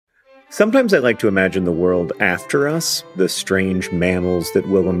Sometimes I like to imagine the world after us, the strange mammals that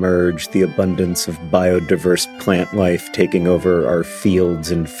will emerge, the abundance of biodiverse plant life taking over our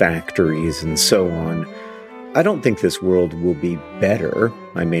fields and factories, and so on. I don't think this world will be better.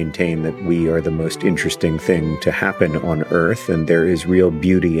 I maintain that we are the most interesting thing to happen on Earth, and there is real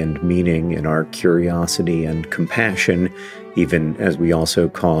beauty and meaning in our curiosity and compassion, even as we also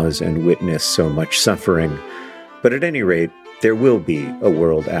cause and witness so much suffering. But at any rate, there will be a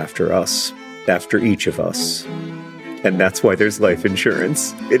world after us, after each of us. And that's why there's life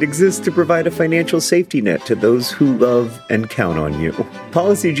insurance. It exists to provide a financial safety net to those who love and count on you.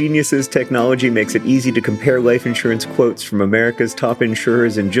 Policy Genius's technology makes it easy to compare life insurance quotes from America's top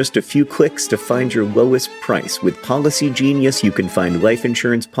insurers in just a few clicks to find your lowest price. With Policy Genius, you can find life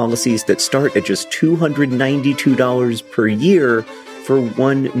insurance policies that start at just $292 per year for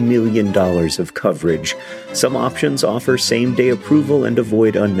 $1 million of coverage. Some options offer same-day approval and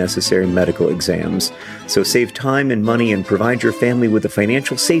avoid unnecessary medical exams. So save time and money and provide your family with a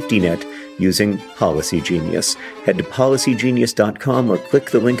financial safety net using Policy Genius. Head to PolicyGenius.com or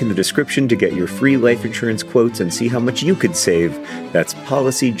click the link in the description to get your free life insurance quotes and see how much you could save. That's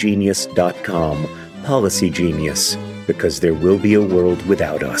PolicyGenius.com. Policy Genius, because there will be a world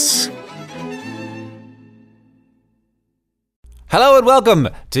without us. Hello and welcome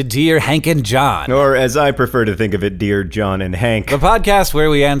to Dear Hank and John. Or as I prefer to think of it, Dear John and Hank. The podcast where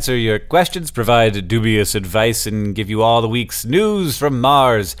we answer your questions, provide dubious advice, and give you all the week's news from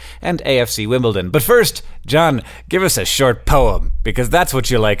Mars and AFC Wimbledon. But first, John, give us a short poem, because that's what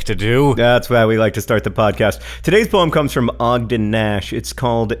you like to do. That's why we like to start the podcast. Today's poem comes from Ogden Nash. It's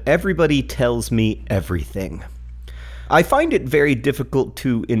called Everybody Tells Me Everything. I find it very difficult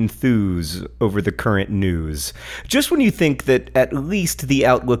to enthuse over the current news. Just when you think that at least the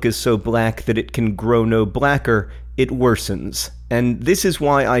outlook is so black that it can grow no blacker, it worsens. And this is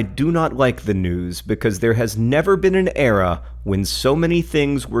why I do not like the news, because there has never been an era when so many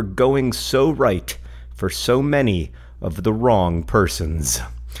things were going so right for so many of the wrong persons.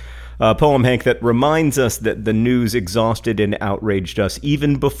 A poem, Hank, that reminds us that the news exhausted and outraged us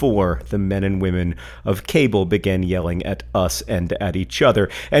even before the men and women of cable began yelling at us and at each other.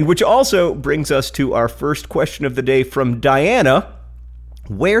 And which also brings us to our first question of the day from Diana.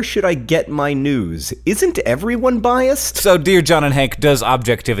 Where should I get my news? Isn't everyone biased? So, Dear John and Hank, does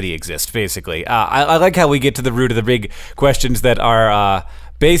objectivity exist, basically? I like how we get to the root of the big questions that are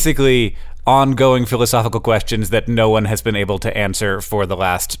basically ongoing philosophical questions that no one has been able to answer for the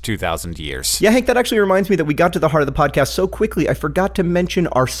last 2,000 years. Yeah, Hank, that actually reminds me that we got to the heart of the podcast so quickly, I forgot to mention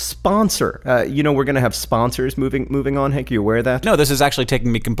our sponsor. We're going to have sponsors moving on. Hank, are you aware of that? No, this is actually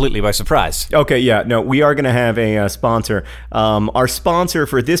taking me completely by surprise. Okay, yeah, no, we are going to have a sponsor. Our sponsor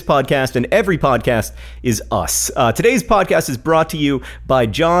for this podcast and every podcast is us. Today's podcast is brought to you by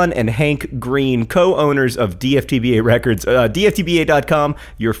John and Hank Green, co-owners of DFTBA Records. DFTBA.com,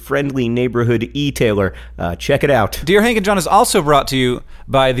 your friendly neighborhood e-tailer. Check it out. Dear Hank and John is also brought to you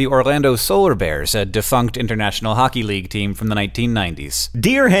by the Orlando Solar Bears, a defunct International Hockey League team from the 1990s.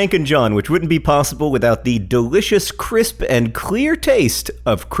 Dear Hank and John, which wouldn't be possible without the delicious, crisp, and clear taste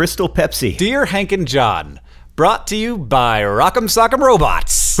of Crystal Pepsi. Dear Hank and John, brought to you by Rock'em Sock'em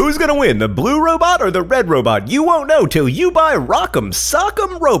Robots. Who's gonna win, the blue robot or the red robot? You won't know till you buy Rock'em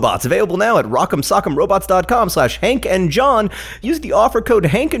Sock'em Robots. Available now at rock'emsock'emrobots.com/Hank and John. Use the offer code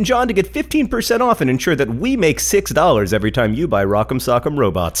Hank and John to get 15% off and ensure that we make $6 every time you buy Rock'em Sock'em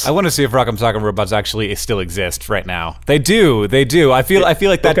Robots. I want to see if Rock'em Sock'em Robots actually still exist right now. They do. I feel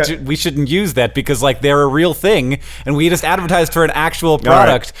like that okay. We shouldn't use that because like they're a real thing and we just advertised for an actual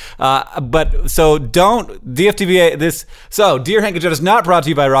product. Right. But so don't DFTBA this. So Dear Hank and John is not brought to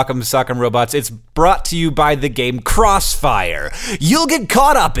you by Rock'em Sock'em Robots. It's brought to you by the game Crossfire. You'll get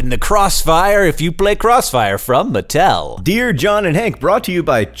caught up in the crossfire if you play Crossfire from Mattel. Dear John and Hank, brought to you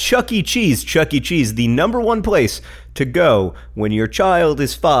by Chuck E. Cheese. Chuck E. Cheese, the #1 place to go when your child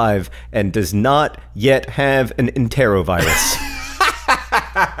is 5 and does not yet have an enterovirus.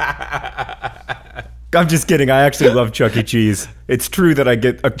 I'm just kidding. I actually love Chuck E. Cheese. It's true that I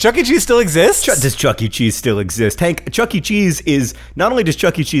get... Chuck E. Cheese still exists? Does Chuck E. Cheese still exist? Hank, Chuck E. Cheese is... Not only does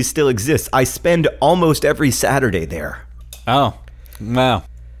Chuck E. Cheese still exist, I spend almost every Saturday there. Oh, wow.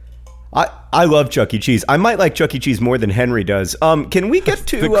 I love Chuck E. Cheese. I might like Chuck E. Cheese more than Henry does. Can we get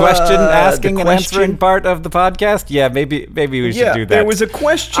to the question asking and answering part of the podcast? Yeah, maybe we should do that. There was a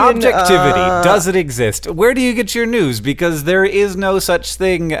question. Objectivity. Does it exist? Where do you get your news? Because there is no such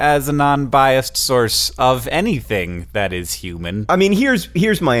thing as a non-biased source of anything that is human. I mean,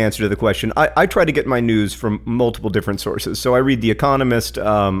 here's my answer to the question. I try to get my news from multiple different sources. So I read The Economist.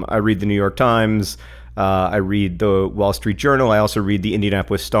 I read The New York Times. I read the Wall Street Journal. I also read the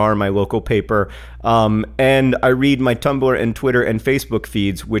Indianapolis Star, my local paper. And I read my Tumblr and Twitter and Facebook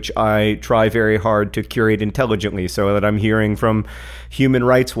feeds, which I try very hard to curate intelligently so that I'm hearing from Human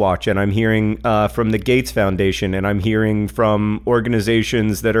Rights Watch, and I'm hearing from the Gates Foundation, and I'm hearing from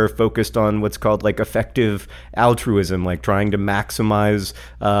organizations that are focused on what's called like effective altruism, like trying to maximize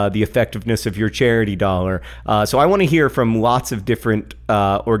the effectiveness of your charity dollar. So I want to hear from lots of different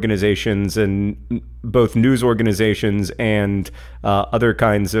organizations, and both news organizations and other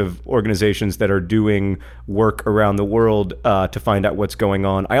kinds of organizations that are doing work around the world to find out what's going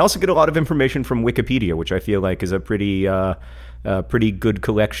on. I also get a lot of information from Wikipedia, which I feel like is a pretty good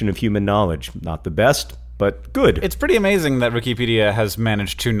collection of human knowledge. Not the best, but good. It's pretty amazing that Wikipedia has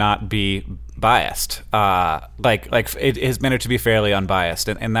managed to not be biased. Like it has managed to be fairly unbiased,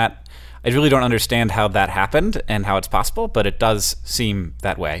 and that I really don't understand how that happened and how it's possible, but it does seem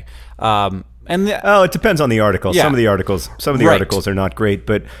that way. It depends on the article. Yeah. Some of the articles are not great,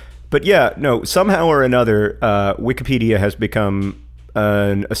 but yeah, no, somehow or another, Wikipedia has become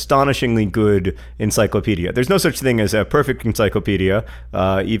an astonishingly good encyclopedia. There's no such thing as a perfect encyclopedia.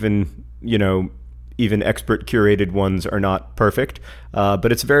 Even expert curated ones are not perfect,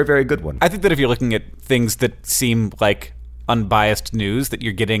 but it's a very, very good one. I think that if you're looking at things that seem like unbiased news, that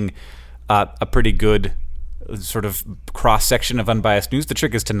you're getting a pretty good sort of cross-section of unbiased news. The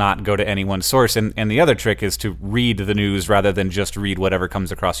trick is to not go to any one source, and the other trick is to read the news rather than just read whatever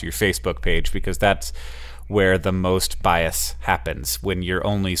comes across your Facebook page, because that's where the most bias happens, when you're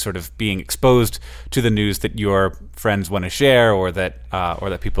only sort of being exposed to the news that your friends want to share, or that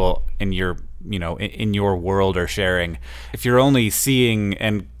people in your in your world are sharing. If you're only seeing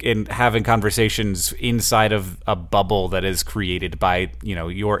and having conversations inside of a bubble that is created by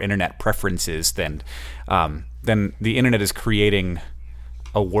your internet preferences, then the internet is creating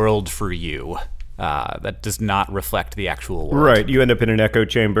a world for you that does not reflect the actual world. Right. You end up in an echo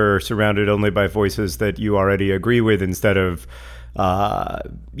chamber surrounded only by voices that you already agree with, instead of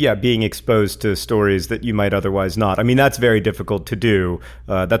being exposed to stories that you might otherwise not. I mean, that's very difficult to do.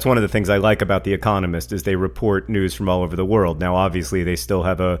 That's one of the things I like about The Economist, is they report news from all over the world. Now, obviously, they still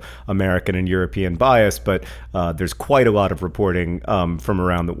have a American and European bias, but there's quite a lot of reporting from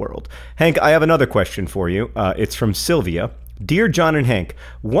around the world. Hank, I have another question for you. It's from Sylvia. Dear John and Hank,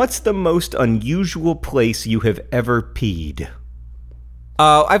 what's the most unusual place you have ever peed?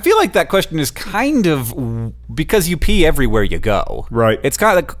 I feel like that question is kind of because you pee everywhere you go. Right. It's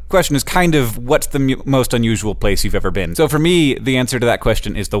kind of, the question is kind of, what's the most unusual place you've ever been? So for me, the answer to that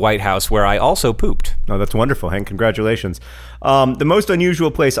question is the White House, where I also pooped. Oh, that's wonderful, Hank. Congratulations. The most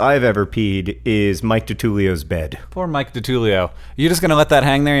unusual place I've ever peed is Mike DiTullio's bed. Poor Mike DiTullio. You just going to let that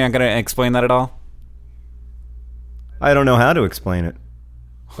hang there? You're not going to explain that at all? I don't know how to explain it.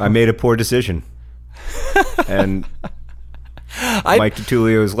 I made a poor decision. And Mike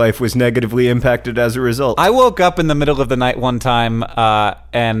DiTullio's life was negatively impacted as a result. I woke up in the middle of the night one time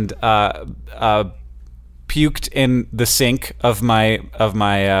and puked in the sink of my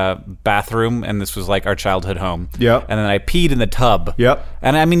bathroom, and this was like our childhood home. Yep. And then I peed in the tub. Yep.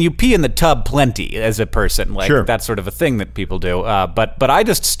 And I mean, you pee in the tub plenty as a person, like sure. That's sort of a thing that people do. But I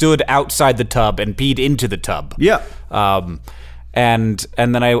just stood outside the tub and peed into the tub. Yeah. And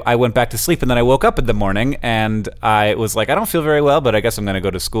then I went back to sleep, and then I woke up in the morning, and I was like, I don't feel very well, but I guess I'm going to go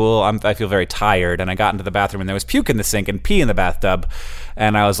to school. I feel very tired, and I got into the bathroom, and there was puke in the sink and pee in the bathtub,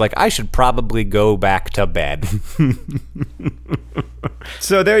 and I was like, I should probably go back to bed.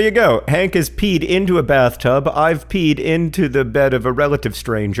 So there you go. Hank has peed into a bathtub. I've peed into the bed of a relative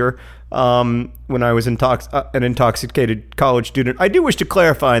stranger when I was an intoxicated college student. I do wish to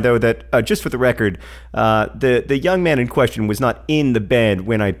clarify, though, that just for the record, the young man in question was not in the bed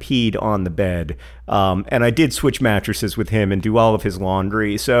when I peed on the bed. And I did switch mattresses with him and do all of his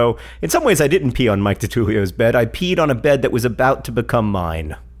laundry. So in some ways, I didn't pee on Mike DiTullio's bed. I peed on a bed that was about to become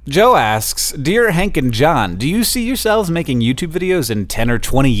mine. Joe asks, Dear Hank and John, do you see yourselves making YouTube videos in 10 or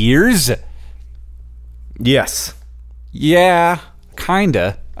 20 years? Yes. Yeah,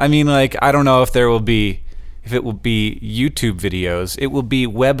 kinda. I mean, like, I don't know if it will be YouTube videos. It will be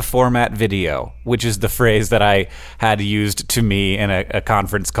web format video, which is the phrase that I had used to me in a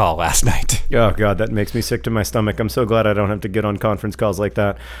conference call last night. Oh, God, that makes me sick to my stomach. I'm so glad I don't have to get on conference calls like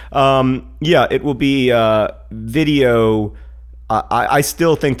that. Yeah, it will be video. I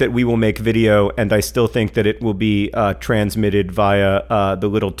still think that we will make video, and I still think that it will be transmitted via the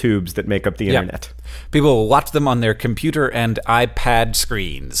little tubes that make up the internet. People will watch them on their computer and iPad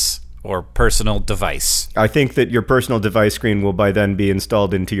screens or personal device. I think that your personal device screen will by then be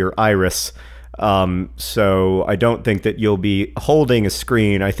installed into your Iris, So I don't think that you'll be holding a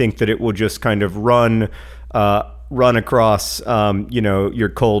screen. I think that it will just kind of run across, your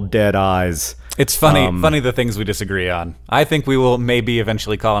cold, dead eyes. It's funny the things we disagree on. I think we will maybe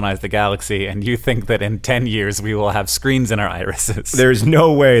eventually colonize the galaxy, and you think that in 10 years we will have screens in our irises. There's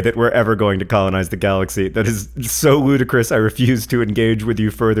no way that we're ever going to colonize the galaxy. That is so ludicrous. I refuse to engage with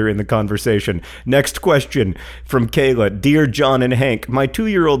you further in the conversation. Next question from Kayla. Dear John and Hank, my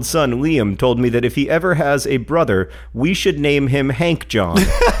 2-year-old son Liam told me that if he ever has a brother, we should name him Hank John.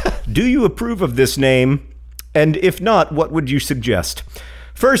 Do you approve of this name? And if not, what would you suggest?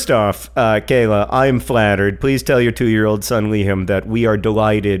 First off, Kayla, I am flattered. Please tell your 2-year-old son Liam that we are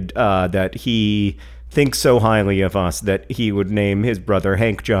delighted that he thinks so highly of us that he would name his brother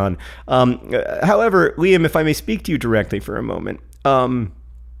Hank John. However, Liam, if I may speak to you directly for a moment,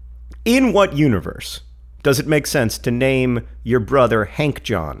 in what universe does it make sense to name your brother Hank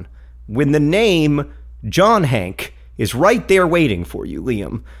John when the name John Hank is right there waiting for you,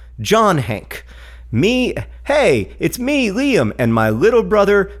 Liam? John Hank. Hey, it's me, Liam, and my little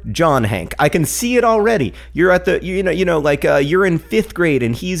brother, John Hank. I can see it already. You're at the, you're in 5th grade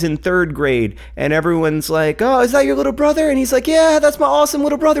and he's in 3rd grade, and everyone's like, oh, is that your little brother? And he's like, yeah, that's my awesome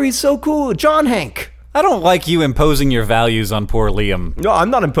little brother. He's so cool. John Hank. I don't like you imposing your values on poor Liam. No, I'm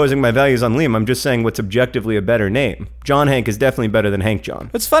not imposing my values on Liam. I'm just saying what's objectively a better name. John Hank is definitely better than Hank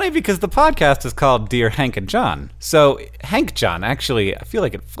John. It's funny because the podcast is called Dear Hank and John. So Hank John, actually, I feel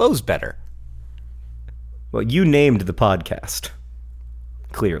like it flows better. Well, you named the podcast,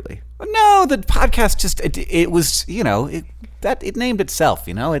 clearly. No, the podcast just, it was, it named itself,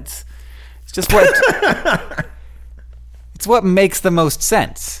 It's just what, it's what makes the most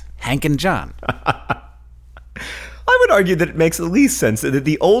sense. Hank and John. I would argue that it makes the least sense that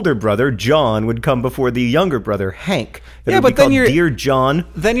the older brother, John, would come before the younger brother, Hank. That would be called Dear John.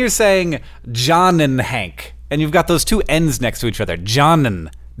 Then you're saying John and Hank, and you've got those two N's next to each other. John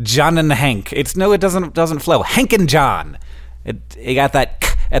and Hank. It doesn't flow. Hank and John. You got that k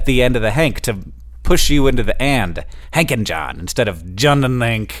at the end of the Hank to push you into the and. Hank and John instead of John and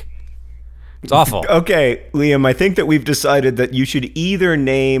Hank. It's awful. Okay, Liam, I think that we've decided that you should either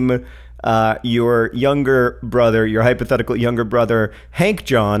name your younger brother, your hypothetical younger brother, Hank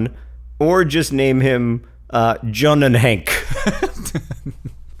John, or just name him John and Hank.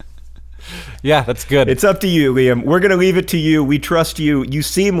 Yeah, that's good. It's up to you, Liam. We're going to leave it to you. We trust you. You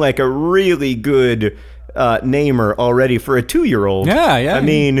seem like a really good namer already for a 2-year-old. Yeah. I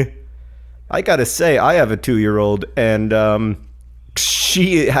mean, I got to say, I have a 2-year-old, and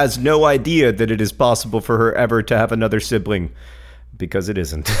she has no idea that it is possible for her ever to have another sibling, because it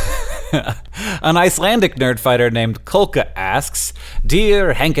isn't. An Icelandic nerdfighter named Kolka asks,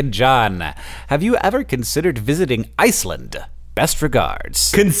 Dear Hank and John, have you ever considered visiting Iceland? Best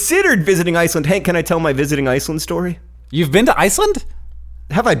regards. Considered visiting Iceland. Hank, can I tell my visiting Iceland story? You've been to Iceland?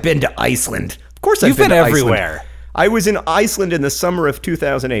 Have I been to Iceland? Of course I've been to everywhere. Iceland. I was in Iceland in the summer of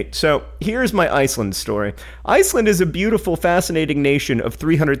 2008. So here's my Iceland story. Iceland is a beautiful, fascinating nation of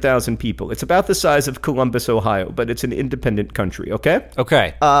 300,000 people. It's about the size of Columbus, Ohio, but it's an independent country, okay?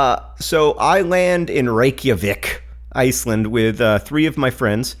 Okay. So I land in Reykjavik, Iceland, with 3 of my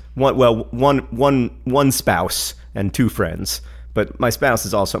friends. One spouse and 2 friends. But my spouse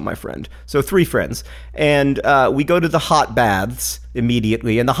is also my friend. So 3 friends. And we go to the hot baths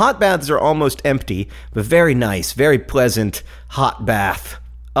immediately. And the hot baths are almost empty, but very nice, very pleasant hot bath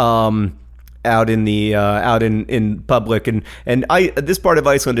out in public. And this part of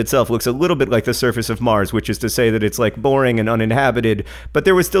Iceland itself looks a little bit like the surface of Mars, which is to say that it's like boring and uninhabited, but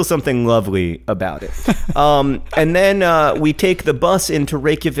there was still something lovely about it. And then we take the bus into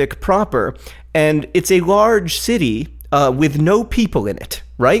Reykjavik proper, and it's a large city with no people in it,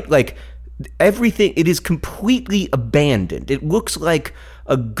 right? Like everything, it is completely abandoned. It looks like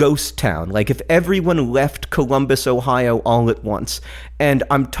a ghost town, like if everyone left Columbus, Ohio all at once. And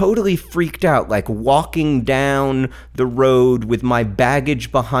I'm totally freaked out, like walking down the road with my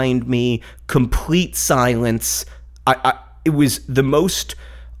baggage behind me, complete silence. It was the most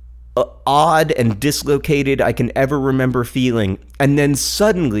odd and dislocated I can ever remember feeling. And then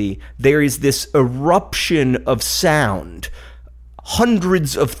suddenly there is this eruption of sound.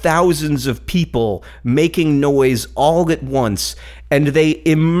 Hundreds of thousands of people making noise all at once, and they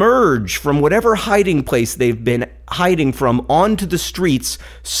emerge from whatever hiding place they've been hiding from onto the streets,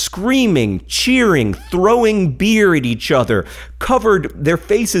 screaming, cheering, throwing beer at each other, their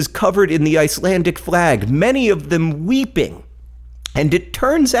faces covered in the Icelandic flag, many of them weeping. And it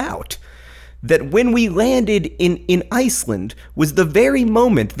turns out that when we landed in Iceland was the very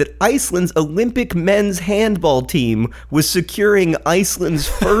moment that Iceland's Olympic men's handball team was securing Iceland's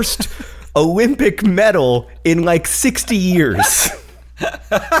first Olympic medal in like 60 years.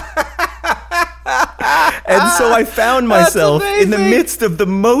 And so I found myself in the midst of the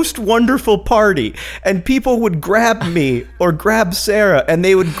most wonderful party, and people would grab me or grab Sarah, and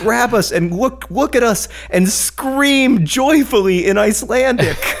they would grab us and look at us and scream joyfully in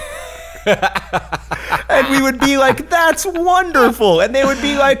Icelandic. And we would be like, that's wonderful. And they would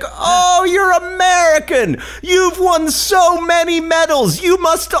be like, oh, you're American. You've won so many medals. You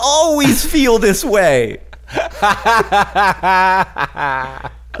must always feel this way.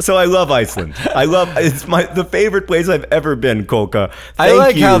 So I love Iceland. It's the favorite place I've ever been, Kolka. I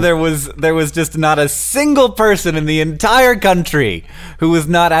like how there was just not a single person in the entire country who was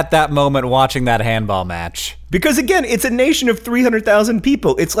not at that moment watching that handball match. Because again, it's a nation of 300,000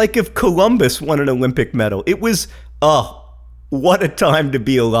 people. It's like if Columbus won an Olympic medal. It was, what a time to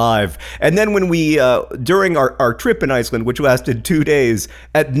be alive. And then when we, during our trip in Iceland, which lasted 2 days,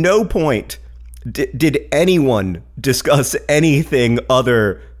 at no point did anyone discuss anything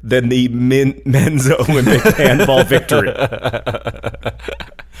other than the men's Olympic handball victory?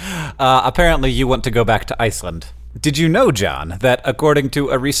 Apparently you want to go back to Iceland. Did you know, John, that according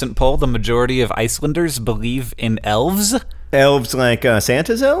to a recent poll, the majority of Icelanders believe in elves? Elves like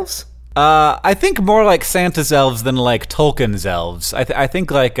Santa's elves? I think more like Santa's elves than like Tolkien's elves. I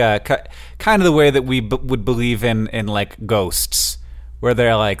think like kind of the way that we would believe in like ghosts, where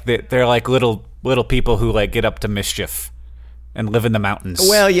they're like little people who like get up to mischief and live in the mountains.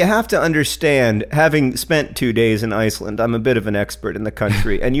 Well, you have to understand, having spent 2 days in Iceland, I'm a bit of an expert in the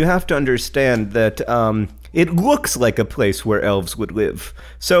country, and you have to understand that it looks like a place where elves would live.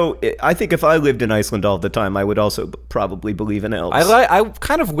 So I think if I lived in Iceland all the time, I would also probably believe in elves. I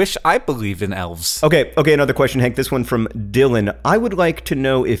kind of wish I believed in elves. Okay, another question, Hank. This one from Dylan. I would like to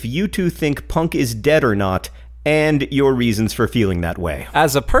know if you two think punk is dead or not, and your reasons for feeling that way.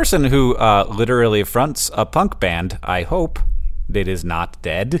 As a person who literally fronts a punk band, I hope it is not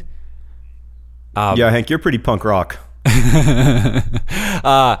dead. Yeah, Hank, you're pretty punk rock.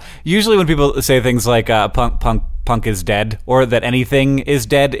 Usually when people say things like punk is dead, or that anything is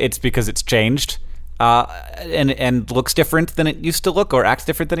dead, it's because it's changed and looks different than it used to look, or acts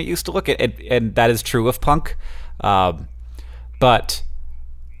different than it used to look. And that is true of punk. But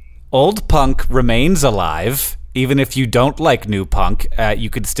old punk remains alive. Even if you don't like new punk, you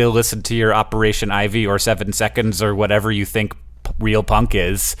could still listen to your Operation Ivy or 7 Seconds or whatever you think real punk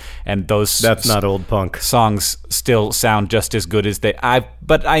is, and that's not old punk songs still sound just as good as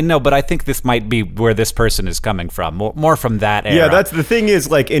but I think this might be where this person is coming from, more from that era. Yeah, that's the thing is,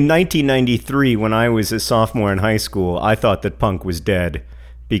 like in 1993 when I was a sophomore in high school, I thought that punk was dead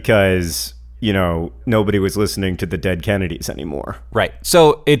because nobody was listening to the Dead Kennedys anymore. Right.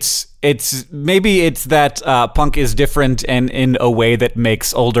 So it's maybe it's that punk is different and in a way that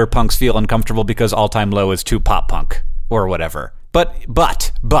makes older punks feel uncomfortable because All Time Low is too pop punk or whatever.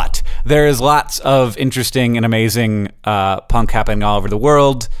 But there is lots of interesting and amazing punk happening all over the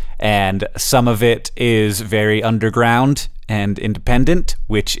world, and some of it is very underground and independent,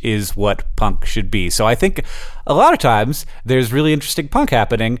 which is what punk should be. So I think a lot of times there's really interesting punk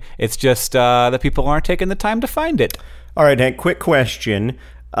happening. It's just that people aren't taking the time to find it. All right, Hank, quick question.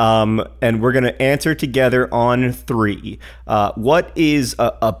 And we're going to answer together on 3. What is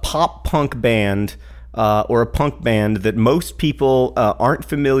a pop punk band or a punk band that most people aren't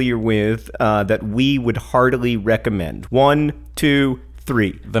familiar with that we would heartily recommend? 1, 2,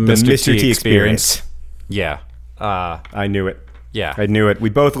 3. The Mr. T Experience. Yeah. I knew it. Yeah. I knew it. We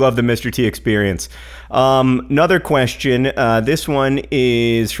both love the Mr. T Experience. Another question. This one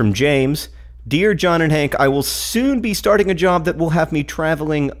is from James. Dear John and Hank, I will soon be starting a job that will have me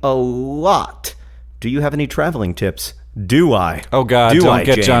traveling a lot. Do you have any traveling tips? Do I? Oh, God. Don't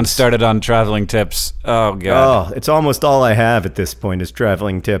get James. John started on traveling tips. Oh, God. Oh, it's almost all I have at this point is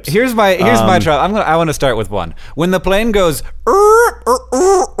traveling tips. Here's my travel. I want to start with one. When the plane goes,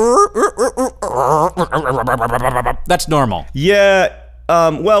 that's normal. Yeah.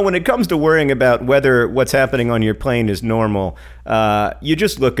 Well, when it comes to worrying about whether what's happening on your plane is normal, you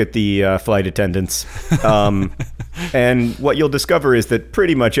just look at the flight attendants. And what you'll discover is that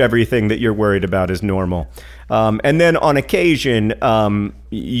pretty much everything that you're worried about is normal. And then on occasion,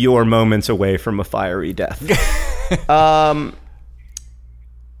 you're moments away from a fiery death.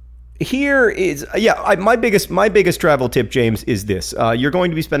 Here is, my biggest travel tip, James, is this. You're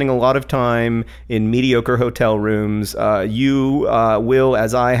going to be spending a lot of time in mediocre hotel rooms. You will,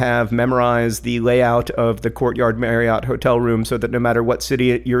 as I have, memorize the layout of the Courtyard Marriott hotel room so that no matter what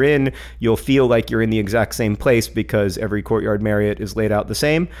city you're in, you'll feel like you're in the exact same place because every Courtyard Marriott is laid out the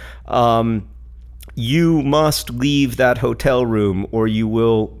same. You must leave that hotel room or you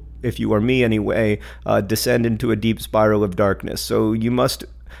will if you are me anyway, descend into a deep spiral of darkness. So you must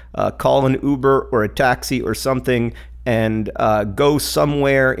call an Uber or a taxi or something and go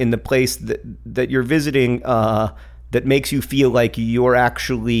somewhere in the place that you're visiting that makes you feel like you're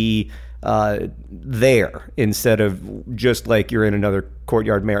actually there instead of just like you're in another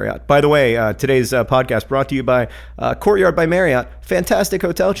Courtyard Marriott. By the way, today's podcast brought to you by Courtyard by Marriott, fantastic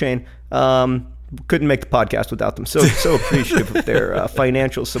hotel chain. Couldn't make the podcast without them. So appreciative of their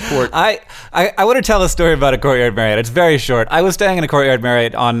financial support. I want to tell a story about a Courtyard Marriott. It's very short. I was staying in a Courtyard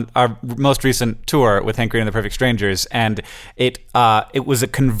Marriott on our most recent tour with Hank Green and the Perfect Strangers, and it was a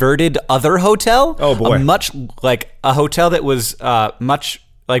converted other hotel. Oh boy, a hotel that was much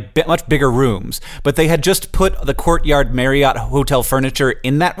bigger rooms, but they had just put the Courtyard Marriott hotel furniture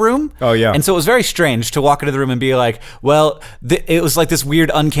in that room. Oh, yeah. And so it was very strange to walk into the room and be like, well, it was like this weird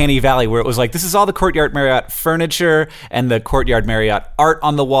uncanny valley where it was like, this is all the Courtyard Marriott furniture and the Courtyard Marriott art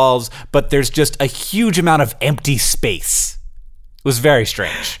on the walls, but there's just a huge amount of empty space. It was very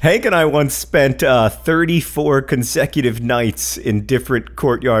strange. Hank and I once spent 34 consecutive nights in different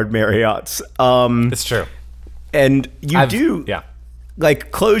Courtyard Marriotts. It's true. And Yeah.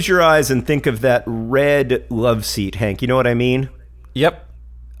 Like, close your eyes and think of that red love seat, Hank. You know what I mean? Yep.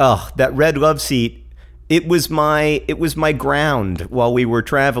 Oh, that red love seat. It was my ground while we were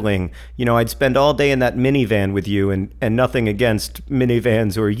traveling. You know, I'd spend all day in that minivan with you, and nothing against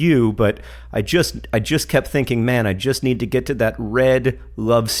minivans or you, but I just kept thinking, man, I just need to get to that red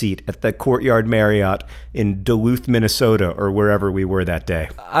love seat at the Courtyard Marriott in Duluth, Minnesota, or wherever we were that day.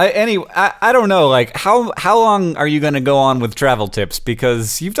 I don't know, like, how long are you going to go on with travel tips?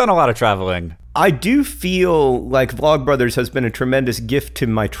 Because you've done a lot of traveling. I do feel like Vlogbrothers has been a tremendous gift to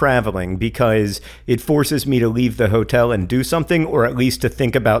my traveling because it forces me to leave the hotel and do something, or at least to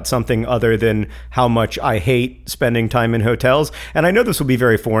think about something other than how much I hate spending time in hotels. And I know this will be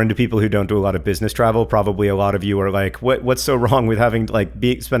very foreign to people who don't do a lot of business travel. Probably a lot of you are like, what's so wrong with having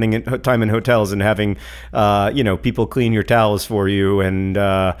spending time in hotels and having people clean your towels for you and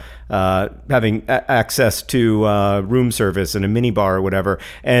having access to room service and a minibar or whatever.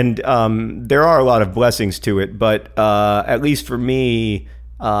 And there are a lot of blessings to it, but at least for me,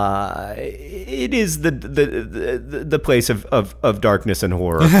 it is the place of darkness and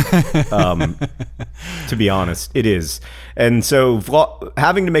horror. To be honest, it is. And so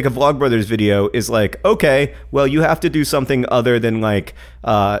having to make a Vlogbrothers video is like, okay, well, you have to do something other than like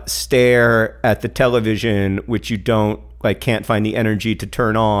stare at the television, which you can't find the energy to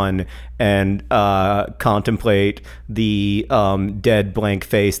turn on, and contemplate the dead blank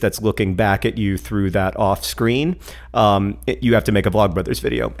face that's looking back at you through that off screen. You have to make a Vlogbrothers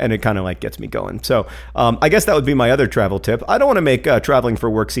video, and it kind of like gets me going. So I guess that would be my other travel tip. I don't want to make traveling for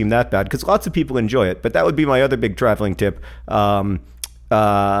work seem that bad because lots of people enjoy it, but that would be my other big traveling tip. Make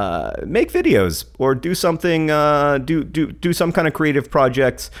videos or do something, do some kind of creative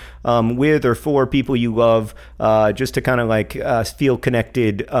projects with or for people you love, just to kind of like feel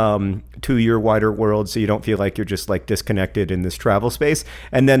connected to your wider world, so you don't feel like you're just like disconnected in this travel space.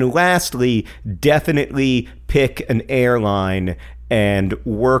 And then lastly, definitely pick an airline and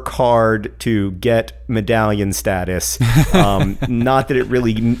work hard to get medallion status. Not that it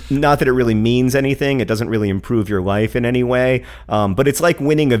really means anything. It doesn't really improve your life in any way. But it's like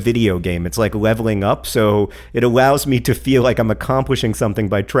winning a video game. It's like leveling up. So it allows me to feel like I'm accomplishing something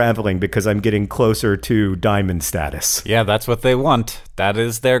by traveling because I'm getting closer to diamond status. Yeah, that's what they want. That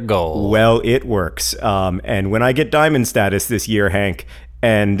is their goal. Well, it works. And when I get diamond status this year, Hank,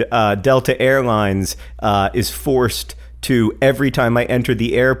 and Delta Airlines is forced to, every time I enter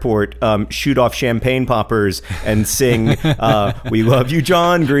the airport, shoot off champagne poppers and sing, we love you,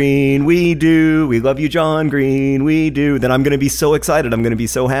 John Green, we do. We love you, John Green, we do. Then I'm going to be so excited. I'm going to be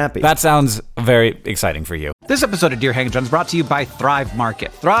so happy. That sounds very exciting for you. This episode of Dear Hank John is brought to you by Thrive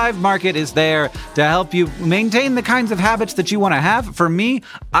Market. Thrive Market is there to help you maintain the kinds of habits that you want to have. For me,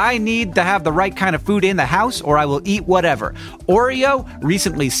 I need to have the right kind of food in the house or I will eat whatever. Oreo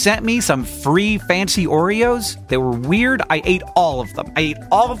recently sent me some free fancy Oreos. They were weird. I ate all of them. I ate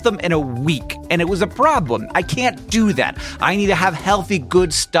all of them in a week, and it was a problem. I can't do that. I need to have healthy,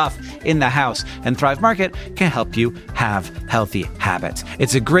 good stuff in the house, and Thrive Market can help you have healthy habits.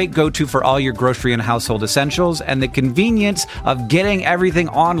 It's a great go-to for all your grocery and household essentials, and the convenience of getting everything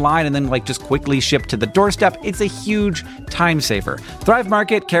online and then just quickly shipped to the doorstep. It's a huge time saver. Thrive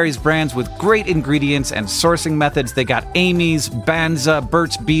Market carries brands with great ingredients and sourcing methods. They got Amy's, Banza,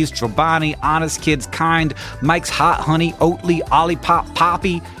 Burt's Bees, Chobani, Honest Kids, Kind, Mike's Hot Honey, Oatly, Olipop,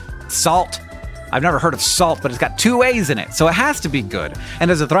 Poppy, Salt. I've never heard of salt, but it's got 2 A's in it, so it has to be good. And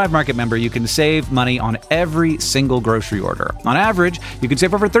as a Thrive Market member, you can save money on every single grocery order. On average, you can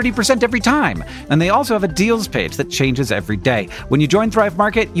save over 30% every time. And they also have a deals page that changes every day. When you join Thrive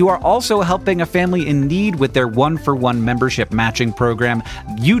Market, you are also helping a family in need with their 1-for-1 membership matching program.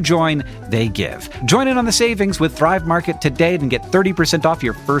 You join, they give. Join in on the savings with Thrive Market today and get 30% off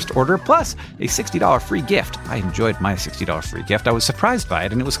your first order, plus a $60 free gift. I enjoyed my $60 free gift. I was surprised by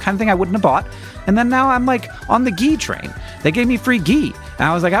it, and it was the kind of thing I wouldn't have bought. And then now I'm like on the ghee train. They gave me free ghee. And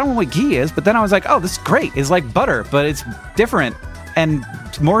I was like, I don't know what ghee is, but then I was like, oh, this is great. It's like butter, but it's different and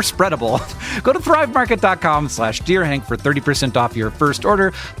more spreadable. Go to thrivemarket.com/DearHank for 30% off your first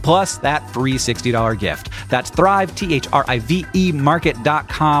order, plus that free $60 gift. That's Thrive, THRIVE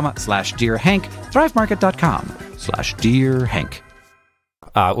market.com/DearHank, thrivemarket.com/DearHank.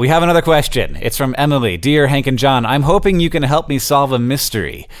 We have another question. It's from Emily. Dear Hank and John, I'm hoping you can help me solve a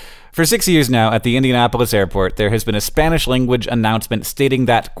mystery. For 6 years now, at the Indianapolis airport, there has been a Spanish language announcement stating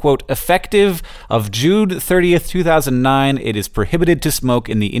that, quote, effective of June 30th, 2009, it is prohibited to smoke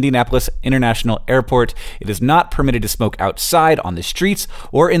in the Indianapolis International Airport. It is not permitted to smoke outside, on the streets,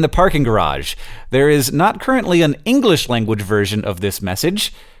 or in the parking garage. There is not currently an English language version of this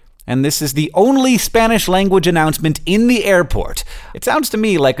message, and this is the only Spanish language announcement in the airport. It sounds to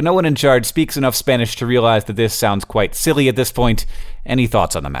me like no one in charge speaks enough Spanish to realize that this sounds quite silly at this point. Any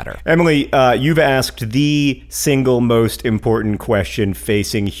thoughts on the matter? Emily, you've asked the single most important question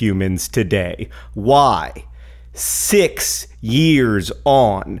facing humans today. Why, 6 years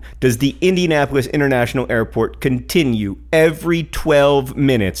on, does the Indianapolis International Airport continue every 12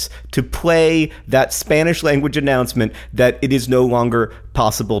 minutes to play that Spanish language announcement that it is no longer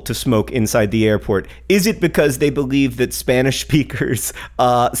possible to smoke inside the airport? Is it because they believe that Spanish speakers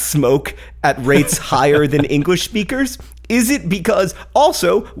smoke at rates higher than English speakers? Is it because,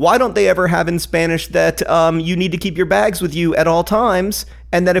 also, why don't they ever have in Spanish that you need to keep your bags with you at all times,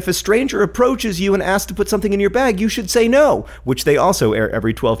 and that if a stranger approaches you and asks to put something in your bag, you should say no, which they also air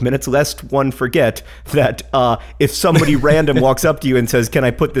every 12 minutes, lest one forget that if somebody random walks up to you and says, can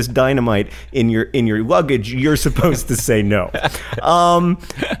I put this dynamite in your luggage, you're supposed to say no.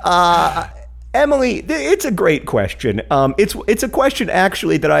 Emily, it's a great question. It's a question,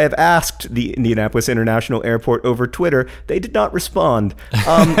 actually, that I have asked the Indianapolis International Airport over Twitter. They did not respond.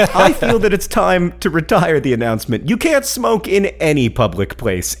 I feel that it's time to retire the announcement. You can't smoke in any public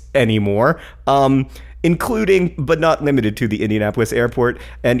place anymore, including, but not limited to, the Indianapolis Airport.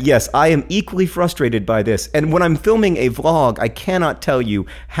 And yes, I am equally frustrated by this. And when I'm filming a vlog, I cannot tell you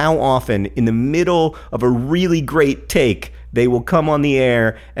how often, in the middle of a really great take, they will come on the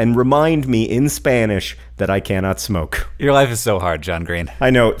air and remind me in Spanish that I cannot smoke. Your life is so hard, John Green.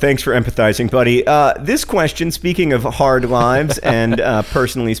 I know. Thanks for empathizing, buddy. This question, speaking of hard lives and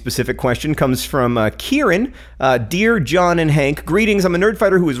personally specific question, comes from Kieran. Dear John and Hank, greetings. I'm a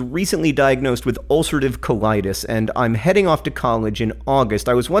nerdfighter who was recently diagnosed with ulcerative colitis, and I'm heading off to college in August.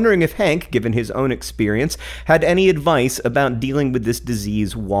 I was wondering if Hank, given his own experience, had any advice about dealing with this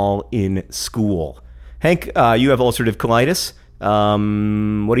disease while in school. Hank, you have ulcerative colitis.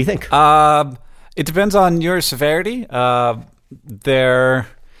 What do you think? It depends on your severity.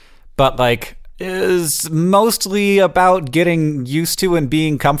 Is mostly about getting used to and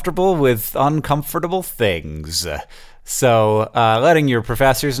being comfortable with uncomfortable things. So letting your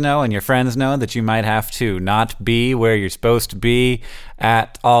professors know and your friends know that you might have to not be where you're supposed to be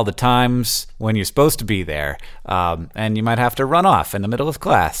at all the times when you're supposed to be there. And you might have to run off in the middle of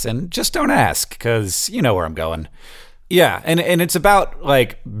class. And just don't ask, because you know where I'm going. Yeah, and it's about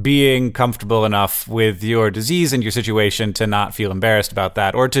like being comfortable enough with your disease and your situation to not feel embarrassed about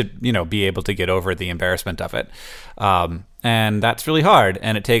that, or to, be able to get over the embarrassment of it. And that's really hard,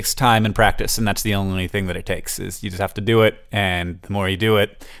 and it takes time and practice, and that's the only thing that it takes, is you just have to do it, and the more you do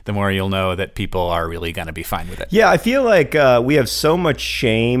it, the more you'll know that people are really going to be fine with it. Yeah, I feel like we have so much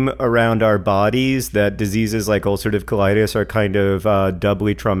shame around our bodies that diseases like ulcerative colitis are kind of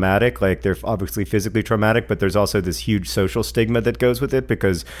doubly traumatic. Like, they're obviously physically traumatic, but there's also this huge social stigma that goes with it,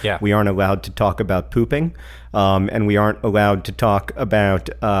 because we aren't allowed to talk about pooping. And we aren't allowed to talk about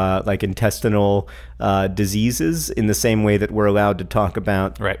like intestinal diseases in the same way that we're allowed to talk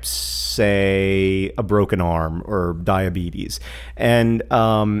about, say, a broken arm or diabetes. And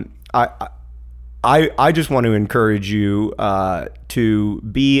I just want to encourage you to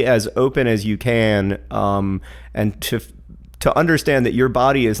be as open as you can, and to understand that your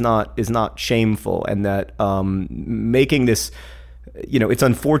body is not shameful, and that making this. It's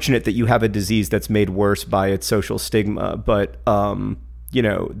unfortunate that you have a disease that's made worse by its social stigma, but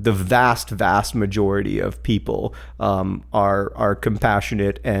the vast majority of people are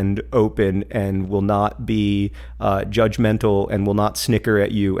compassionate and open and will not be judgmental and will not snicker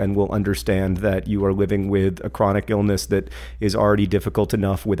at you and will understand that you are living with a chronic illness that is already difficult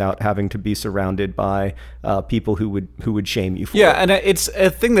enough without having to be surrounded by people who would shame you for it. Yeah, and it's a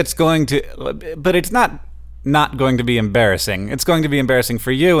thing that's going to, but it's not going to be embarrassing. It's going to be embarrassing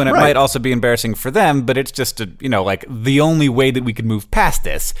for you, and it might also be embarrassing for them, but it's just, like, the only way that we could move past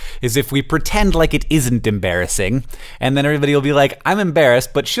this is if we pretend like it isn't embarrassing, and then everybody will be like, I'm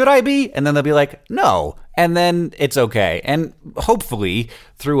embarrassed, but should I be? And then they'll be like, no. And then it's okay. And hopefully,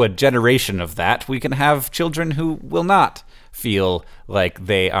 through a generation of that, we can have children who will not feel like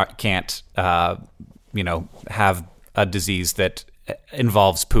they can't, have a disease that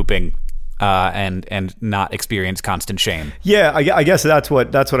involves pooping and not experience constant shame. Yeah, I guess that's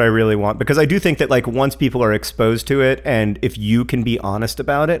what I really want, because I do think that, like, once people are exposed to it, and if you can be honest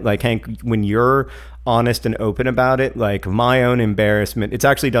about it, like, Hank, when you're honest and open about it, like, my own embarrassment, it's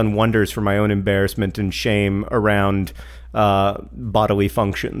actually done wonders for my own embarrassment and shame around bodily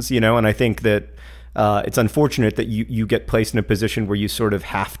functions, and I think that it's unfortunate that you get placed in a position where you sort of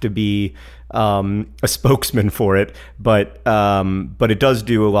have to be a spokesman for it, but it does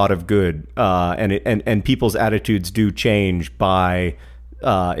do a lot of good, and people's attitudes do change by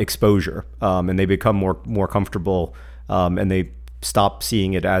exposure, and they become more comfortable, and they stop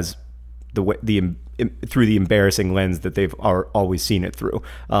seeing it as through the embarrassing lens that they've always seen it through.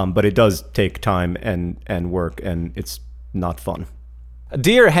 But it does take time and work, and it's not fun.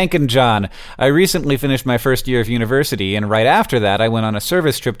 Dear Hank and John, I recently finished my first year of university, and right after that I went on a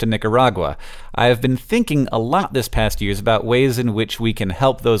service trip to Nicaragua. I have been thinking a lot this past year about ways in which we can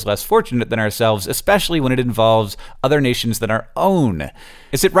help those less fortunate than ourselves, especially when it involves other nations than our own.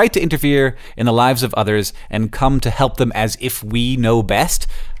 Is it right to interfere in the lives of others and come to help them as if we know best?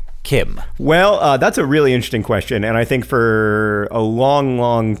 Kim. Well, that's a really interesting question. And I think for a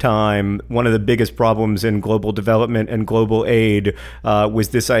long time, one of the biggest problems in global development and global aid was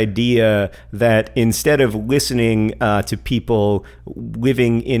this idea that instead of listening to people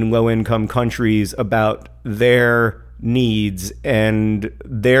living in low-income countries about their needs and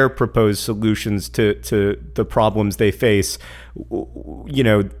their proposed solutions to the problems they face,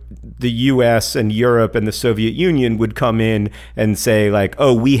 the US and Europe and the Soviet Union would come in and say, like,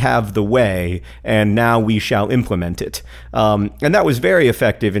 oh, we have the way and now we shall implement it. And that was very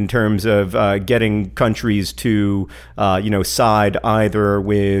effective in terms of getting countries to, side either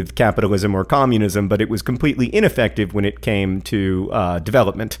with capitalism or communism, but it was completely ineffective when it came to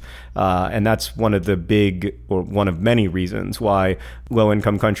development. And that's one of many reasons why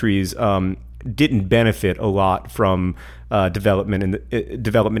low-income countries didn't benefit a lot from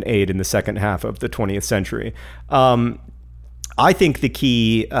development aid in the second half of the 20th century. I think the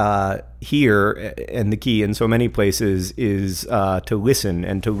key here, and the key in so many places, is to listen,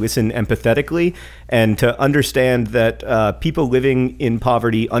 and to listen empathetically, and to understand that people living in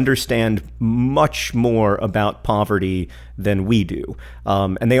poverty understand much more about poverty than we do.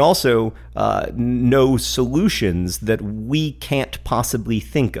 And they also know solutions that we can't possibly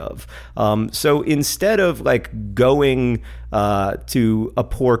think of. So instead of, like, going to a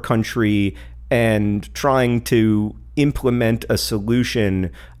poor country and trying to implement a solution,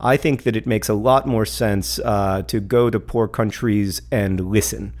 I think that it makes a lot more sense to go to poor countries and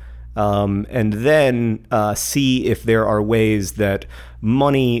listen, and then see if there are ways that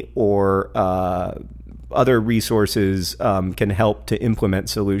money or other resources can help to implement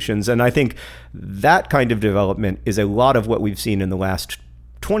solutions. And I think that kind of development is a lot of what we've seen in the last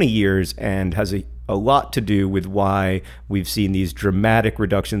 20 years and has a lot to do with why we've seen these dramatic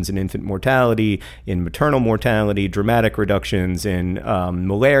reductions in infant mortality, in maternal mortality, dramatic reductions in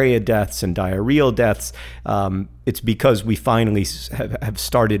malaria deaths and diarrheal deaths. It's because we finally have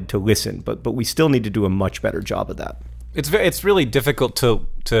started to listen, but we still need to do a much better job of that. It's really difficult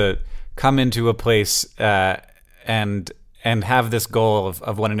to come into a place and have this goal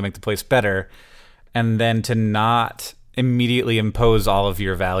of wanting to make the place better, and then to not immediately impose all of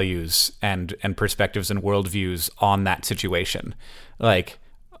your values and perspectives and worldviews on that situation. Like,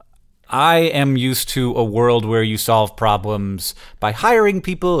 I am used to a world where you solve problems by hiring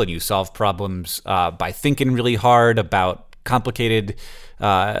people, and you solve problems by thinking really hard about complicated,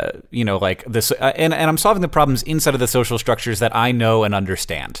 like this, and I'm solving the problems inside of the social structures that I know and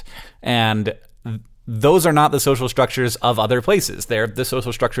understand. And those are not the social structures of other places. They're the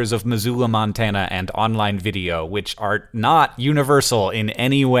social structures of Missoula, Montana, and online video, which are not universal in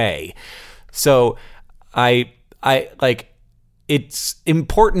any way. So I like, it's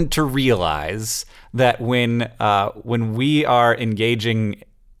important to realize that when we are engaging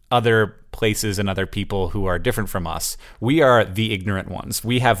other places and other people who are different from us, we are the ignorant ones.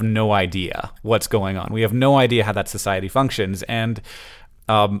 We have no idea what's going on. We have no idea how that society functions, and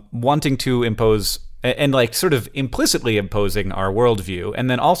wanting to impose and like sort of implicitly imposing our worldview, and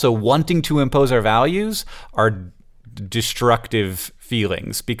then also wanting to impose our values are destructive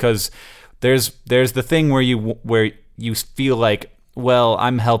feelings, because there's the thing where you feel like, well,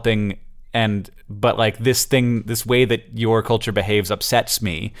 I'm helping, but like this way that your culture behaves upsets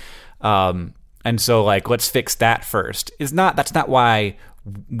me, and so like let's fix that first. That's not why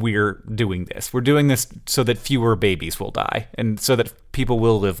we're doing this. We're doing this so that fewer babies will die, and so that people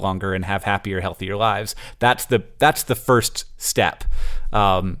will live longer and have happier, healthier lives. That's the first step,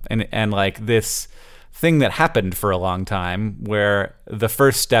 and like this thing that happened for a long time, where the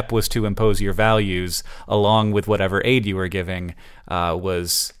first step was to impose your values along with whatever aid you were giving,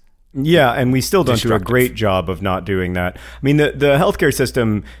 was and we still don't do a great job of not doing that. I mean, the healthcare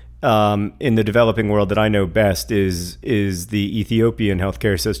system in the developing world that I know best is the Ethiopian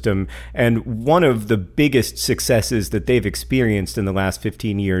healthcare system, and one of the biggest successes that they've experienced in the last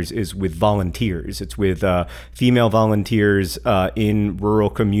 15 years is with volunteers. It's with female volunteers in rural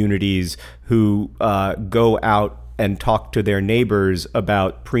communities who go out and talk to their neighbors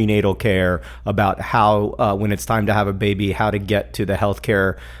about prenatal care, about how when it's time to have a baby, how to get to the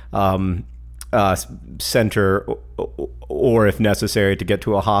healthcare center, or if necessary to get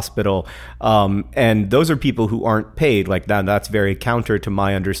to a hospital, and those are people who aren't paid. Like that's very counter to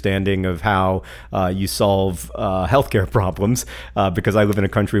my understanding of how you solve healthcare problems, because I live in a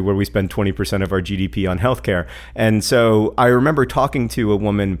country where we spend 20% of our GDP on healthcare. And so I remember talking to a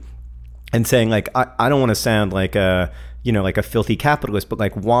woman and saying, like, I don't want to sound like a filthy capitalist, but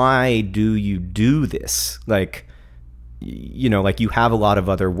like, why do you do this? Like, like you have a lot of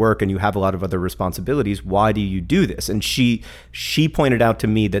other work and you have a lot of other responsibilities. Why do you do this? And she pointed out to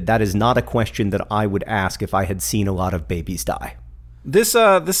me that is not a question that I would ask if I had seen a lot of babies die.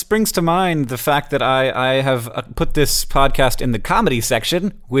 This brings to mind the fact that I have put this podcast in the comedy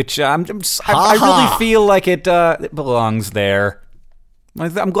section, which I really feel like it belongs there.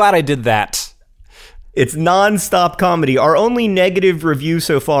 I'm glad I did that. It's non-stop comedy. Our only negative review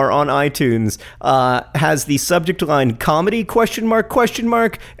so far on iTunes has the subject line "comedy?" ?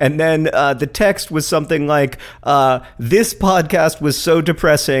 And then the text was something like, "This podcast was so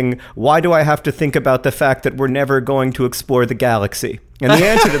depressing. Why do I have to think about the fact that we're never going to explore the galaxy?" And the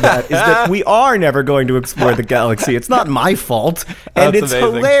answer to that is that we are never going to explore the galaxy. It's not my fault, and it's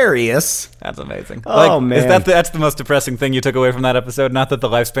amazing. Hilarious. That's amazing. Oh, man. That's the most depressing thing you took away from that episode? Not that the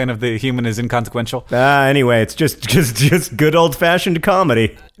lifespan of the human is inconsequential? Anyway, it's just good old-fashioned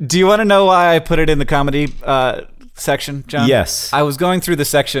comedy. Do you want to know why I put it in the comedy section, John? Yes. I was going through the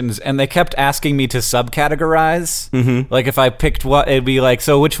sections, and they kept asking me to subcategorize. Mm-hmm. Like, if I picked what, it'd be like,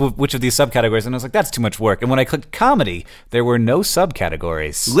 so which of these subcategories? And I was like, that's too much work. And when I clicked comedy, there were no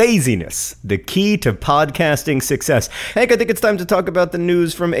subcategories. Laziness, the key to podcasting success. Hank, I think it's time to talk about the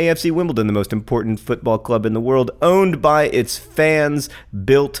news from AFC Wimbledon, the most important football club in the world, owned by its fans,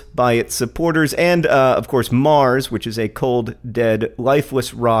 built by its supporters, and, of course, Mars, which is a cold, dead,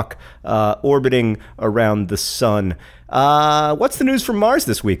 lifeless rock orbiting around the sun. What's the news from Mars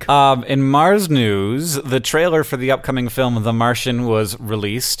this week? In Mars news, the trailer for the upcoming film The Martian was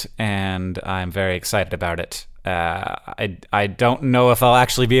released, and I'm very excited about it. I don't know if I'll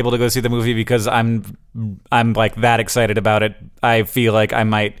actually be able to go see the movie because I'm like that excited about it. I feel like I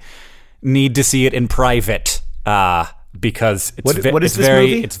might need to see it in private because what is this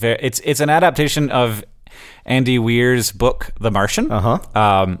movie? It's an adaptation of Andy Weir's book The Martian.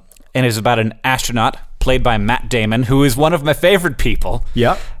 And it's about an astronaut played by Matt Damon, who is one of my favorite people.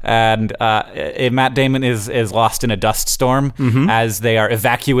 Yeah. And Matt Damon is lost in a dust storm as they are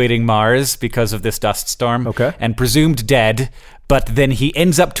evacuating Mars because of this dust storm. Okay. And presumed dead, but then he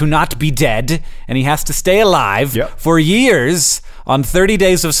ends up to not be dead, and he has to stay alive for years on 30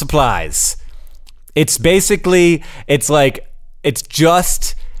 days of supplies. It's basically, it's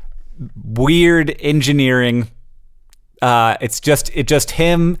just weird engineering. It's just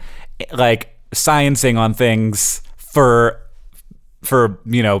him like sciencing on things for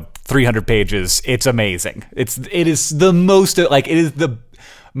 300 pages. It's amazing. It is the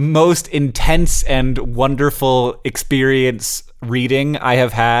most intense and wonderful experience reading I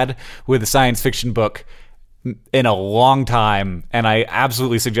have had with a science fiction book in a long time, and I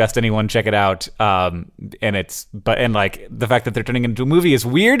absolutely suggest anyone check it out. And like the fact that they're turning it into a movie is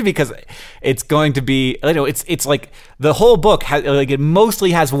weird because it's going to be, it's like the whole book it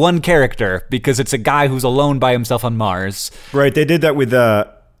mostly has one character because it's a guy who's alone by himself on Mars. Right. They did that with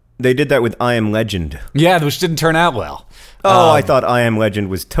I Am Legend. Yeah, which didn't turn out well. I thought I Am Legend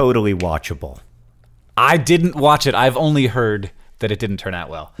was totally watchable. I didn't watch it. I've only heard that it didn't turn out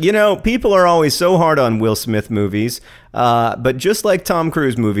well. People are always so hard on Will Smith movies, but just like Tom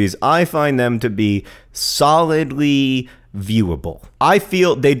Cruise movies, I find them to be solidly viewable. I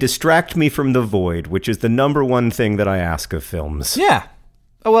feel they distract me from the void, which is the number one thing that I ask of films. Yeah.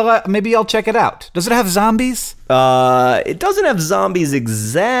 Oh, well, maybe I'll check it out. Does it have zombies? It doesn't have zombies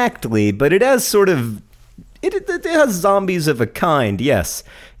exactly, but it has sort of... It has zombies of a kind, yes.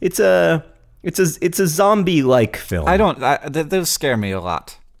 It's a zombie-like film. Those scare me a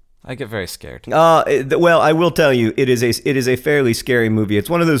lot. I get very scared. Well, I will tell you, it is a fairly scary movie. It's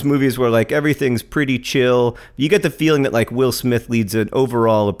one of those movies where like everything's pretty chill. You get the feeling that like Will Smith leads a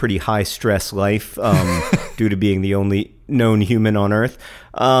pretty high stress life due to being the only known human on Earth.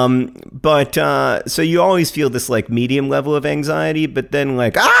 So you always feel this like medium level of anxiety, but then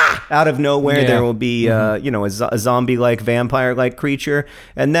like out of nowhere there will be a zombie-like vampire-like creature,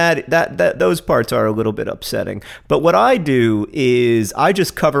 and that those parts are a little bit upsetting. But what I do is I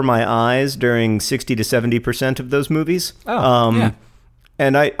just cover my eyes during 60 to 70% of those movies.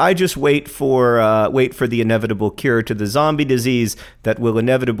 And I just wait for the inevitable cure to the zombie disease that will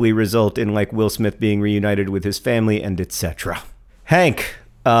inevitably result in like Will Smith being reunited with his family and etc. Hank,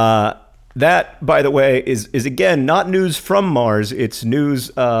 that, by the way, is again not news from Mars. It's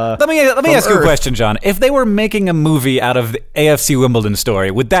news. Let me ask you a question, John. If they were making a movie out of the AFC Wimbledon story,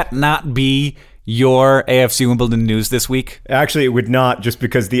 would that not be your AFC Wimbledon news this week? Actually, it would not, just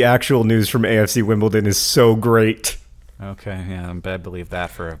because the actual news from AFC Wimbledon is so great. Okay, yeah, I believe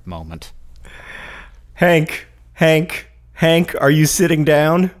that for a moment. Hank, are you sitting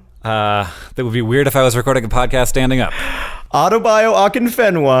down? That would be weird if I was recording a podcast standing up. Adebayo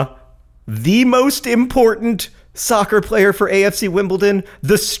Akinfenwa, the most important soccer player for AFC Wimbledon,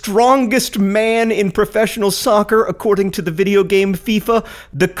 the strongest man in professional soccer according to the video game FIFA,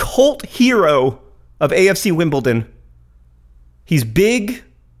 the cult hero of AFC Wimbledon. He's big,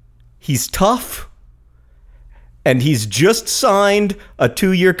 he's tough, and he's just signed a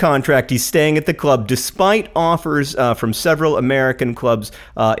 2-year contract. He's staying at the club despite offers from several American clubs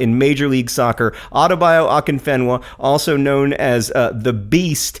in Major League Soccer. Adebayo Akinfenwa, also known as the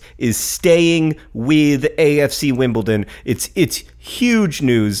Beast, is staying with AFC Wimbledon. It's huge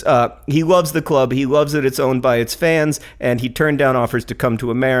news. He loves the club. He loves that it's owned by its fans, and he turned down offers to come to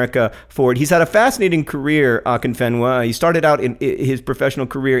America for it. He's had a fascinating career, Akinfenwa. He started out in his professional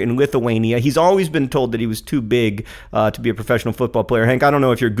career in Lithuania. He's always been told that he was too big to be a professional football player. Hank, I don't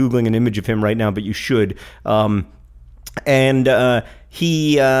know if you're Googling an image of him right now, but you should.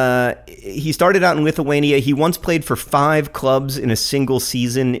 He started out in Lithuania. He once played for 5 clubs in a single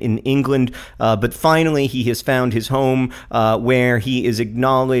season in England, but finally he has found his home where he is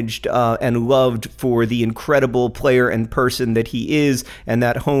acknowledged and loved for the incredible player and person that he is, and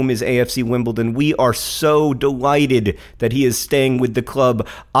that home is AFC Wimbledon. We are so delighted that he is staying with the club.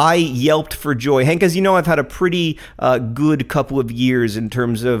 I yelped for joy. Hank, as you know, I've had a pretty good couple of years in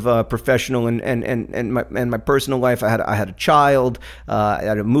terms of professional and my personal life. I had a child. I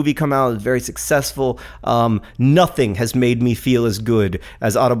had a movie come out. It was very successful. Nothing has made me feel as good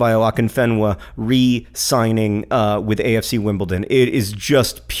as Adebayo Akinfenwa re-signing with AFC Wimbledon. It is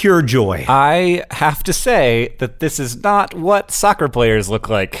just pure joy. I have to say that this is not what soccer players look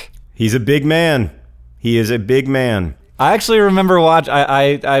like. He's a big man. He is a big man. I actually remember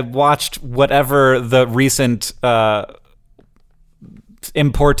I watched whatever the recent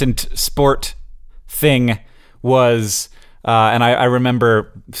important sport thing was. And I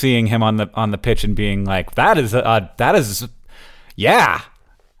remember seeing him on the pitch and being like, that is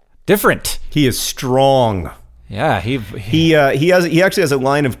different. He is strong. Yeah, he actually has a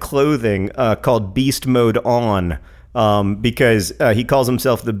line of clothing called Beast Mode On, because he calls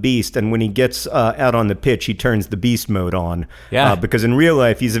himself the Beast, and when he gets out on the pitch, he turns the Beast Mode on. Yeah, because in real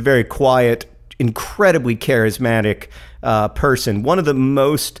life, he's a very quiet, incredibly charismatic person. One of the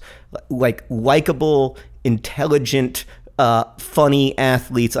most likable, intelligent, funny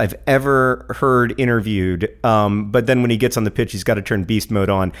athletes I've ever heard interviewed. But then when he gets on the pitch, he's got to turn beast mode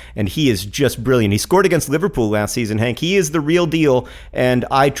on, and he is just brilliant. He scored against Liverpool last season, Hank. He is the real deal, and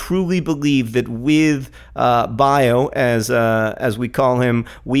I truly believe that with Bio, as we call him,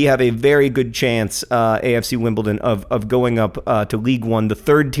 we have a very good chance, AFC Wimbledon, of going up to League One, the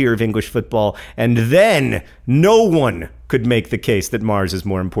third tier of English football, and then no one could make the case that Mars is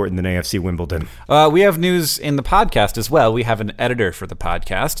more important than AFC Wimbledon. We have news in the podcast as well. We have an editor for the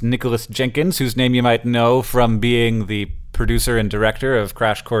podcast, Nicholas Jenkins, whose name you might know from being the producer and director of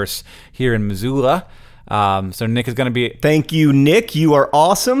Crash Course here in Missoula. So Nick is going to be... Thank you, Nick. You are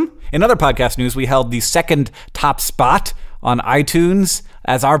awesome. In other podcast news, we held the second top spot on iTunes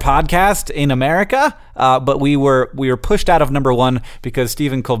as our podcast in America, but we were pushed out of number one because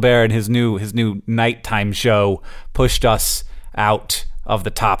Stephen Colbert and his new nighttime show pushed us out of the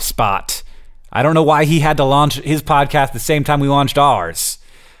top spot. I don't know why he had to launch his podcast the same time we launched ours,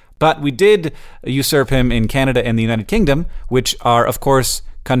 but we did usurp him in Canada and the United Kingdom, which are, of course,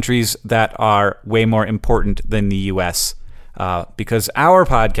 countries that are way more important than the U.S., because our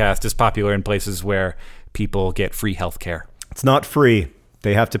podcast is popular in places where people get free healthcare. It's not free.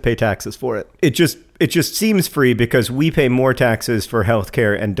 They have to pay taxes for it. It just seems free because we pay more taxes for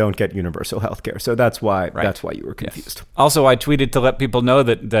healthcare and don't get universal healthcare. So that's why you were confused. Yes. Also, I tweeted to let people know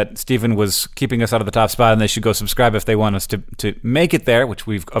that Stephen was keeping us out of the top spot and they should go subscribe if they want us to make it there, which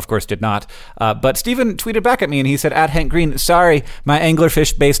we of course did not. But Stephen tweeted back at me and he said, @HankGreen, sorry, my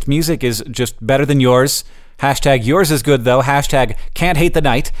anglerfish-based music is just better than yours. Hashtag yours is good though. Hashtag can't hate the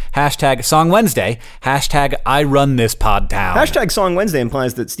night. Hashtag Song Wednesday. Hashtag I run this pod town. Hashtag Song Wednesday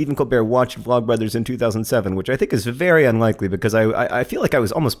implies that Stephen Colbert watched Vlogbrothers in 2007, which I think is very unlikely because I feel like I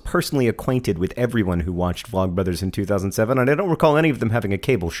was almost personally acquainted with everyone who watched Vlogbrothers in 2007, and I don't recall any of them having a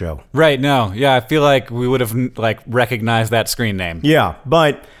cable show. Right, no. Yeah, I feel like we would have recognized that screen name. Yeah,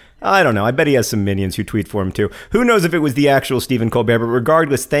 but... I don't know. I bet he has some minions who tweet for him, too. Who knows if it was the actual Stephen Colbert, but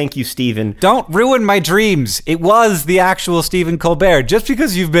regardless, thank you, Stephen. Don't ruin my dreams. It was the actual Stephen Colbert. Just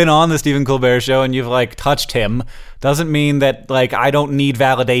because you've been on the Stephen Colbert show and you've, touched him doesn't mean that, I don't need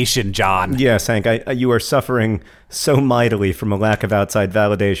validation, John. Yes, Hank, you are suffering so mightily from a lack of outside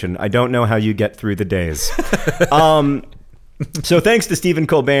validation. I don't know how you get through the days. So thanks to Stephen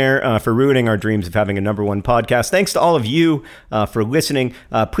Colbert for ruining our dreams of having a number one podcast. Thanks to all of you for listening.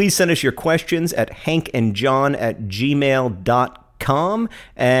 Please send us your questions at hankandjohn@gmail.com.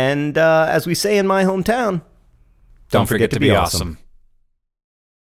 And as we say in my hometown, don't forget to be awesome.